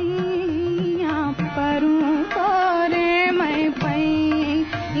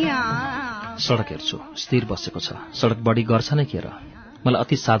 सडक हेर्छु, स्थिर बसेको छ। सडक बढी गर्छ नै के र? मलाई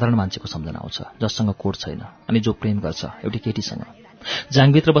अति साधारण मान्छेको सम्झना आउँछ जससँग कोट छैन अनि जो प्रेम गर्छ एउटी केटीसँग।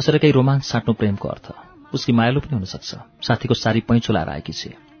 जाङभित्र बसेर केही रोमान्स साट्नु प्रेमको अर्थ। उसकी मायालु पनि हुन सक्छ। साथीको सारी पैँचो लाएर आएकी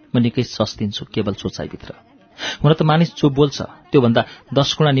छे। म निकै सस्तिन्छु केवल सोचाइभित्र। हुन त मानिस जो बोल्छ त्योभन्दा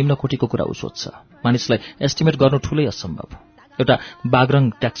 10 गुणा निम्न कोटीको कुरा ऊ सोध्छ। मानिसलाई एस्टिमेट गर्नु ठूलै असम्भव। एउटा बागरङ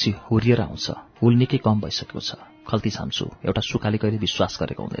ट्याक्सी हुरिएर आउँछ। हुल निकै कम भइसकेको छ। खल्ती छाम्छु। एउटा सुकाले कहिले विश्वास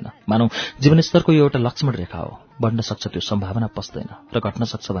गरेको हुँदैन। मानौ जीवनस्तरको यो एउटा लक्ष्मण रेखा हो। बढ्न सक्छ त्यो सम्भावना पस्दैन र घट्न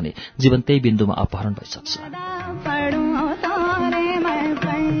सक्छ भने जीवन त्यही बिन्दुमा अपहरण भइसक्छ।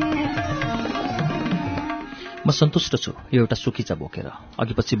 म सन्तुष्ट छु यो एउटा सुकिचा बोकेर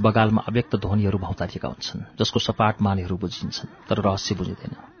अघिपछि बगालमा अव्यक्त ध्वनिहरू भौतारिएका हुन्छन् जसको सपाट मानेहरू बुझिन्छन् तर रहस्य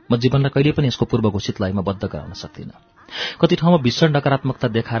बुझिँदैन। म जीवनलाई कहिले पनि यसको पूर्व घोषित लयमा बद्ध गराउन सक्दिनँ। कति ठाउँमा भीषण नकारात्मकता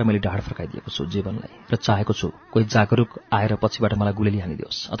देखाएर मैले ढाड फर्काइदिएको छु जीवनलाई र चाहेको छु कोही जागरुक आएर पछिबाट मलाई गुलेली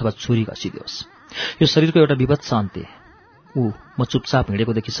हानिदियोस् अथवा छुरी घसिदियोस्। यो शरीरको एउटा विभत्स अन्त्य। म चुपचाप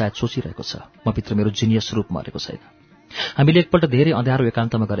हिँडेकोदेखि सायद सोचिरहेको छ म भित्र मेरो जिनियस रूप मरेको छैन। हामीले एकपल्ट धेरै अँध्यारो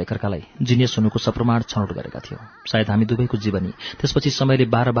एकान्तमा गएर एकअर्कालाई जिनियस हुनुको सप्रमाण छनौट गरेका थियौं। सायद हामी दुवैको जीवनी त्यसपछि समयले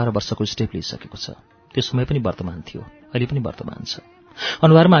 12-12 वर्षको स्टेप लिइसकेको छ। त्यो समय पनि वर्तमान थियो, अहिले पनि वर्तमान छ।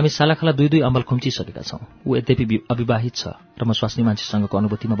 अनुहारमा हामी सालाखाला दुई अमल खुम्चिसकेका छौं। ऊ यद्यपि अविवाहित छ र म स्वास्नी मान्छेसँगको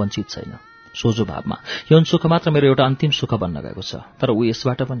अनुभूतिमा वञ्चित छैन। सोझो भावमा यौन सुख मात्र मेरो एउटा अन्तिम सुख बन्न गएको छ, तर ऊ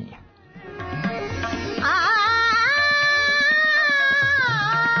यसबाट पनि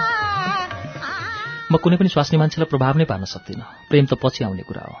म कुनै पनि स्वास्नी मान्छेलाई प्रभाव नै पार्न सक्दिनँ। प्रेम त पछि आउने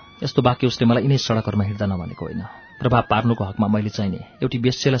कुरा हो। यस्तो वाक्य उसले मलाई यिनै सडकहरूमा हिँड्दा नभनेको होइन। प्रभाव पार्नुको हकमा मैले चाहिने एउटी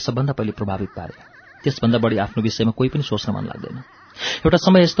वेश्यलाई सबभन्दा पहिले प्रभावित पारे। त्यसभन्दा बढी आफ्नो विषयमा कोही पनि सोच्न मन लाग्दैन। एउटा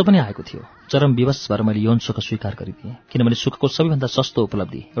समय यस्तो पनि आएको थियो चरम विवश भएर मैले यौन सुख स्वीकार गरिदिएँ, किनभने सुखको सबैभन्दा सस्तो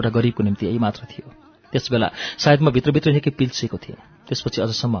उपलब्धि एउटा गरिबको निम्ति यही मात्र थियो। त्यसबेला सायद म भित्रभित्र निकै पिल्सिएको थिएँ। त्यसपछि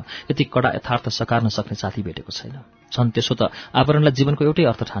अझसम्म यति कडा यथार्थ सकार्न सक्ने साथी भेटेको छैन। छन् त्यसो त आवरणलाई जीवनको एउटै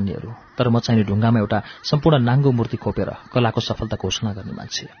अर्थ ठान्नेहरू, तर म चाहिने ढुङ्गामा एउटा सम्पूर्ण नाङ्गो मूर्ति खोपेर कलाको सफलता घोषणा गर्ने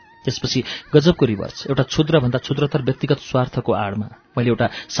मान्छे। त्यसपछि गजबको रिभर्स, एउटा क्षुद्रभन्दा क्षुद्रतर व्यक्तिगत स्वार्थको आडमा मैले एउटा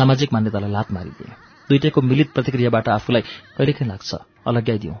सामाजिक मान्यतालाई लात मारिदिएँ। दुईटैको मिलित प्रतिक्रियाबाट आफूलाई कहिलेकाहीँ लाग्छ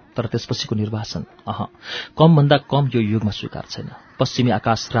अलग्याइदिउँ, तर त्यसपछिको निर्वासन कमभन्दा कम यो युगमा स्वीकार छैन। पश्चिमी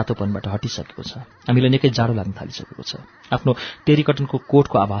आकाश रातोपनबाट हटिसकेको छ। हामीलाई निकै जाडो लाग्न थालिसकेको छ। आफ्नो टेरिकटनको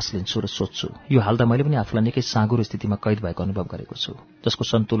कोटको आभास लिन्छु र सोच्छु यो हाल्दा मैले पनि आफूलाई निकै साँगुरो स्थितिमा कैद भएको अनुभव गरेको छु, जसको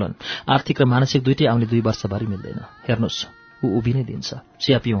सन्तुलन आर्थिक र मानसिक दुईटै आउने 2 वर्षभरि मिल्दैन। हेर्नुहोस्, ऊ उभिनै दिन्छ।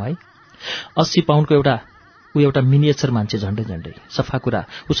 चिया पिउँ है? 80 पाउन्डको एउटा मिनिएचर मान्छे झण्डै झण्डै। सफा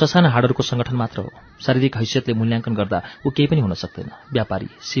कुरा, ऊ ससाना हाडहरूको संगठन मात्र हो। शारीरिक हैसियतले मूल्याङ्कन गर्दा ऊ केही पनि हुन सक्दैन। व्यापारी,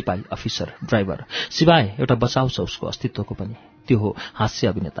 सिपाही, अफिसर, ड्राइभर, सिवाय एउटा बचाउ छ उसको अस्तित्वको पनि। त्यो हो हास्य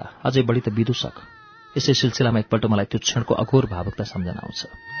अभिनेता, अझै बढी त विदूषक। यसै सिलसिलामा एकपल्ट मलाई त्यो क्षणको अघोर भावुकता सम्झना आउँछ।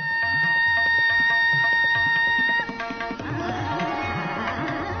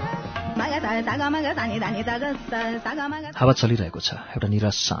 हावा चलिरहेको छ। एउटा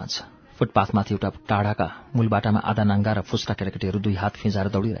निरस साँझ। फुटपाथमाथि एउटा टाढाका मूलबाटामा आधा नाङ्गा र फुस्टा केटाकेटीहरू 2 हात फिंजाएर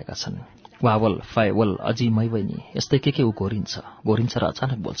दौडिरहेका छन्। वावल फायवल अजी मै बहिनी यस्तै के ऊ घोरिन्छ र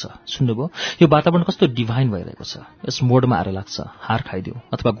अचानक बोल्छ, सुन्नुभयो? यो वातावरण कस्तो डिभाइन भइरहेको छ। यस मोडमा आएर लाग्छ हार खाइदिउँ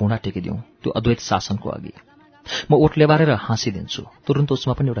अथवा घुँडा टेकिदिउँ त्यो अद्वैत शासनको अघि। म ओठ लेबारेर हाँसिदिन्छु। तुरुन्त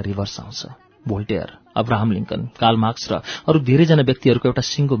उसमा पनि एउटा रिभर्स आउँछ। Voltaire, Abraham Lincoln, Karl Marx र अरू धेरैजना व्यक्तिहरूको एउटा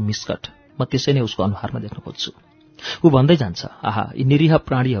सिङ्गो मिस्कट म त्यसै नै उसको अनुहारमा देख्न खोज्छु। ऊ भन्दै जान्छ, आहा, यी निरीह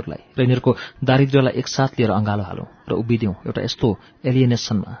प्राणीहरूलाई र यिनीहरूको दारिद्र्यलाई एकसाथ लिएर अँगालो हालौँ र उभिदिउँ एउटा यस्तो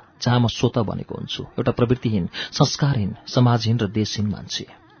एलिएनेसनमा जहाँ म स्वतः बनेको हुन्छु, एउटा प्रवृत्तिहीन, संस्कारहीन, समाजहीन र देशहीन मान्छे।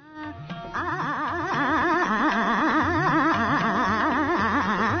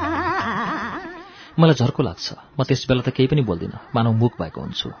 मलाई झर्को लाग्छ। म त्यस बेला त केही पनि बोल्दिनँ, मानव मूक भएको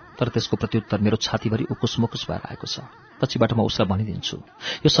हुन्छु। तर त्यसको प्रत्युत्तर मेरो छातीभरि उकुस-मुकुस भएर आएको छ। पछिबाट म उसलाई भनिदिन्छु,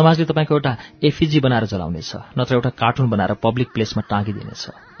 यो समाजले तपाईँको एउटा एफिजी बनाएर जलाउनेछ, नत्र एउटा कार्टुन बनाएर पब्लिक प्लेसमा टाँगिदिनेछ।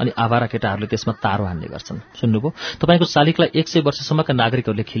 अनि आवारा केटाहरूले त्यसमा तारो हान्ने गर्छन्। सुन्नुभयो? तपाईँको शालिगलाई 100 वर्षसम्मका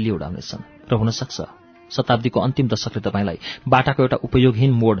नागरिकहरूले खिल्ली उडाउनेछन्। र हुनसक्छ शताब्दीको अन्तिम दशकले तपाईँलाई बाटाको एउटा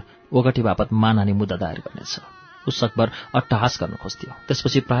उपयोगहीन मोड ओगटे बापत मानहानि मुद्दा दायर गर्नेछ। ऊ सकभर अट्टहास गर्न खोज्थ्यो।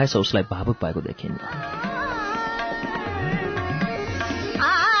 त्यसपछि प्रायः उसलाई भावुक भएको देखिन्न।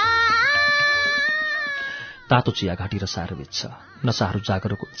 तातो चिया घाँटी रसाएर बित्छ। नसाहरू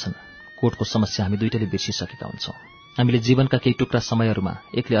जागरुक हुन्छन्। कोटको समस्या हामी दुईटैले बिर्सिसकेका हुन्छौँ। हामीले जीवनका केही टुक्रा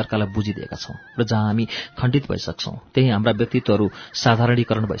समयहरूमा एकले अर्कालाई बुझिदिएका छौँ र जहाँ हामी खण्डित भइसक्छौँ त्यही हाम्रा व्यक्तित्वहरू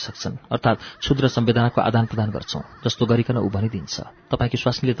साधारणीकरण भइसक्छन्, अर्थात् क्षुद्र संवेदनाको आदान प्रदान गर्छौँ। जस्तो गरिकन ऊ भनिदिन्छ, तपाईँकी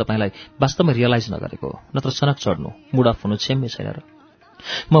स्वास्नीले तपाईँलाई वास्तवमा रियलाइज नगरेको हो, नत्र सनक चढ्नु, मुड अफ हुनु छेम्मै छैन र।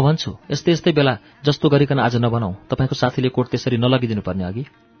 म भन्छु, यस्तै बेला जस्तो गरिकन आज नबनाऊ, तपाईँको साथीले कोट त्यसरी नलगिदिनु पर्ने अघि,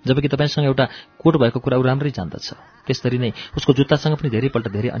 जबकि तपाईँसँग एउटा कोट भएको कुरा ऊ राम्रै जान्दछ। त्यसरी नै उसको जुत्तासँग पनि धेरैपल्ट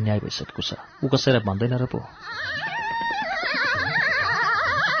धेरै अन्याय भइसकेको छ। ऊ कसैलाई भन्दैन र पो।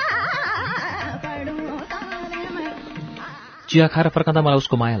 चिया खाएर फर्कँदा मलाई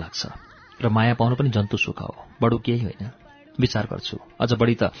उसको माया लाग्छ र माया पाउनु पनि जन्तु सुख हो, बडो केही होइन। विचार गर्छु, अझ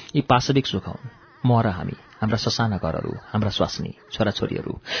बढी त यी पाशविक सुख हुन्। म र हामी, हाम्रा ससाना घरहरू, हाम्रा स्वास्नी,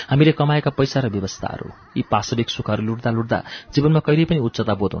 छोराछोरीहरू, हामीले कमाएका पैसा र व्यवस्थाहरू, यी पाशविक सुखहरू लुट्दा लुट्दा जीवनमा कहिल्यै पनि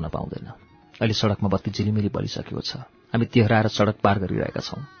उच्चता बोध हुन पाउँदैन। अहिले सडकमा बत्ती झिलिमिली बलिसकेको छ। हामी तिहराएर सडक पार गरिरहेका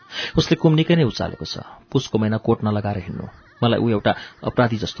छौं। उसले कुम निकै नै उचालेको छ। पुसको महिना कोट नलगाएर हिँड्नु मलाई ऊ एउटा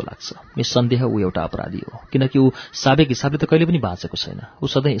अपराधी जस्तो लाग्छ। निसन्देह ऊ एउटा अपराधी हो, किनकि ऊ सावेक हिसाबले त कहिले पनि बाँचेको छैन। ऊ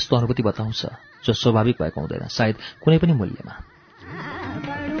सधैँ यस्तो अनुभूति बताउँछ जो स्वाभाविक भएको हुँदैन, सायद कुनै पनि मूल्यमा।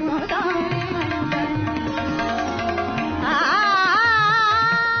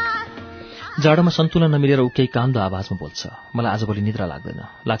 जाडोमा सन्तुलन नमिलेर ऊ केही कान्दो आवाजमा बोल्छ। मलाई आजभोलि निद्रा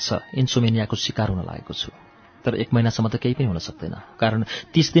लाग्दैन। लाग्छ इन्सोमेनियाको शिकार हुन लागेको छु। तर 1 महिनासम्म त केही पनि हुन सक्दैन, कारण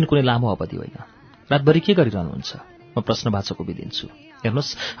 30 दिन कुनै लामो अवधि होइन। रातभरि के गरिरहनुहुन्छ? म प्रश्नवाचक उभिदिन्छु।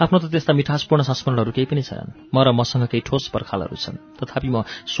 हेर्नुहोस्, आफ्नो त त्यस्ता मिठासपूर्ण संस्मरणहरू केही पनि छैनन्। म र मसँग केही ठोस पर्खालहरू छन्, तथापि म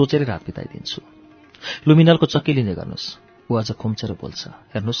सोचेरै रात बिताइदिन्छु। लुमिनलको चक्की लिने गर्नुहोस्। ऊ अझ खुम्चेर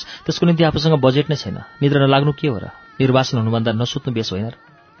बोल्छ। हेर्नुहोस्, त्यसको निम्ति आफूसँग बजेट नै छैन। निद्रा नलाग्नु के हो र? निर्वासन हुनुभन्दा नसुत्नु बेस होइन र?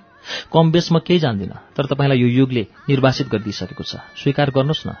 कम बेस म केही जान्दिनँ, तर तपाईँलाई यो युगले निर्वासित गरिदिइसकेको छ। स्वीकार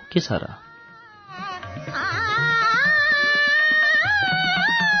गर्नुहोस् न, के छ र?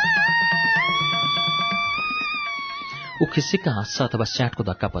 ऊ खिसिक्क हाँस्छ अथवा स्याटको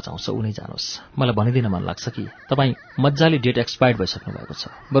धक्का पचाउँछ, ऊ नै जानुहोस्। मलाई भनिदिन मन लाग्छ कि तपाईँ मजाले डेट एक्सपायर्ड भइसक्नु भएको छ,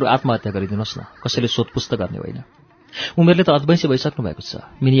 बरु आत्महत्या गरिदिनुहोस् न। कसैले सोधपुछ गर्ने होइन। उमेरले त अधवैँसी भइसक्नु भएको छ,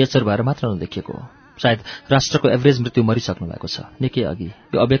 मिनिएचर भएर मात्र नदेखिएको हो। सायद राष्ट्रको एभरेज मृत्यु मरिसक्नु भएको छ निकै अघि।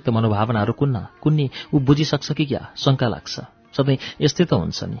 यो अव्यक्त मनोभावनाहरू कुन्नी ऊ बुझिसक्छ कि क्या? शङ्का लाग्छ। सधैँ यस्तै त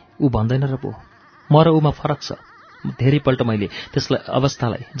हुन्छ नि, ऊ भन्दैन र पो। म र ऊमा फरक छ। धेरैपल्ट मैले त्यसलाई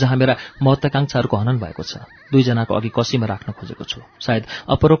अवस्थालाई जहाँ मेरा महत्वाकांक्षाहरूको हनन भएको छ, दुईजनाको अघि कसीमा राख्न खोजेको छु। सायद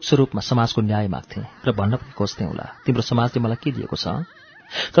अपरोक्ष रूपमा समाजको न्याय माग्थेँ र भन्न पनि खोज्थेँ होला, तिम्रो समाजले मलाई के दिएको छ?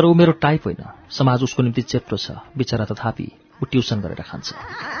 तर ऊ मेरो टाइप होइन। समाज उसको निम्ति चेप्टो छ बिचरा, तथापि ऊ ट्युसन गरेर खान्छ।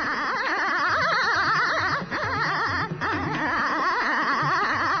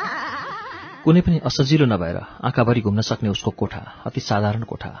 कुनै पनि असजिलो नभएर आँखाभरि घुम्न सक्ने उसको कोठा अति साधारण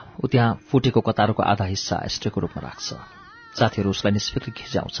कोठा। ऊ त्यहाँ फुटेको कतारोको आधा हिस्सा एस्ट्रेको रूपमा राख्छ। साथीहरू उसलाई निष्फिक्र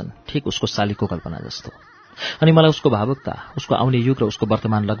खिच्याउँछन्, ठिक उसको शालीको कल्पना जस्तो। अनि मलाई उसको भावुकता, उसको आउने युग र उसको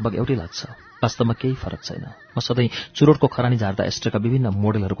वर्तमान लगभग एउटै लाग्छ। वास्तवमा केही फरक छैन। म सधैँ चुरोटको खरानी झार्दा एस्ट्रेका विभिन्न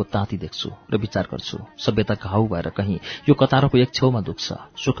मोडेलहरूको ताँती देख्छु र विचार गर्छु, सभ्यता घाउ भएर कहीँ यो कतारोको एक छेउमा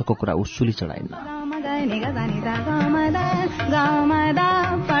दुख्छ। सुखको कुरा ऊ सुली चढाइन्न।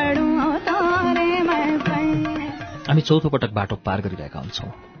 हामी चौथो पटक बाटो पार गरिरहेका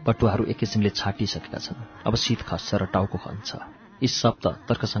हुन्छौँ। बटुवाहरू एक किसिमले छाटिसकेका छन्। अब शीत खस्छ र टाउको खन्छ। यी शब्द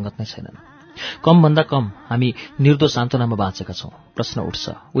तर्कसङ्गत नै छैनन्। कमभन्दा कम हामी निर्दो सान्त्वनामा बाँचेका छौँ। प्रश्न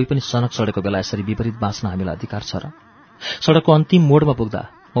उठ्छ, उही पनि सनक सडेको बेला यसरी विपरीत बाँच्न हामीलाई अधिकार छ र? सडकको अन्तिम मोडमा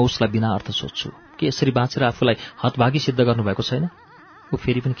पुग्दा म उसलाई बिना अर्थ सोध्छु, के यसरी बाँचेर आफूलाई हतभागी सिद्ध गर्नुभएको छैन? ऊ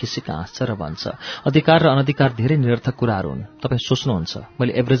फेरि पनि खिसिक्क हाँस्छ र भन्छ, अधिकार र अनधिकार धेरै निरर्थक कुराहरू हुन्। तपाईँ सोच्नुहुन्छ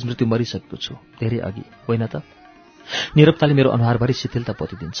मैले एभरेज मृत्यु मरिसकेको छु धेरै अघि, होइन त? नीरवताले मेरो अनुहारभरि शिथिलता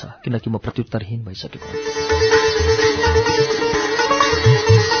पोतिदिन्छ, किनकि म प्रत्युत्तरहीन भइसकेको हुँ।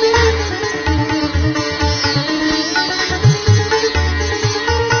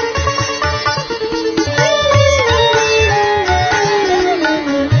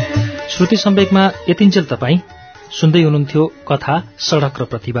 श्रुति सम्वेकमा यतिन्जेल तपाईँ सुन्दै हुनुहुन्थ्यो कथा सडक र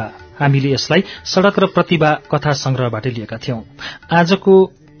प्रतिभा। हामीले यसलाई सडक र प्रतिभा कथा संग्रहबाट लिएका थियौं।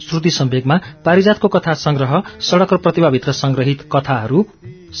 आजको श्रुति सम्वेकमा पारिजातको कथा संग्रह सडक र प्रतिभाभित्र संग्रहित कथाहरू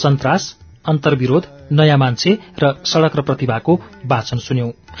सन्त्रास, अन्तर्विरोध, नयाँ मान्छे र सडक र प्रतिभाको वाचन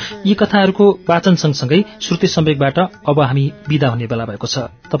सुन्यौं। यी कथाहरूको वाचन सँगसँगै श्रुति सम्वेकबाट अब हामी विदा हुने बेला भएको छ।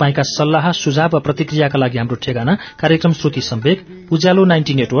 तपाईंका सल्लाह, सुझाव व प्रतिक्रियाका लागि हाम्रो ठेगाना कार्यक्रम श्रुति सम्वेक, उज्यालो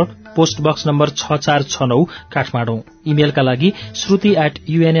 90 network, post box number 6469 Kathmandu. इमेलका लागि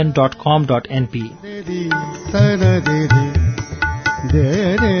shruti@unn.com.np।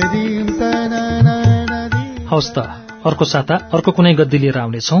 हवस् त, अर्को साता अर्को कुनै गद्दी लिएर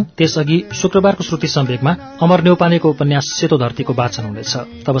आउनेछौं। त्यसअघि शुक्रबारको श्रुति सम्वेकमा अमर न्यौपानेको उपन्यास सेतो धरतीको वाचन हुनेछ।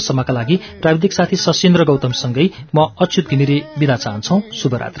 तबसम्मका लागि प्राविधिक साथी सशिन्द्र गौतमसँगै म अच्युत घिमिरे बिदा चाहन्छौ।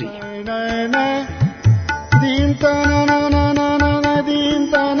 शुभरात्रि।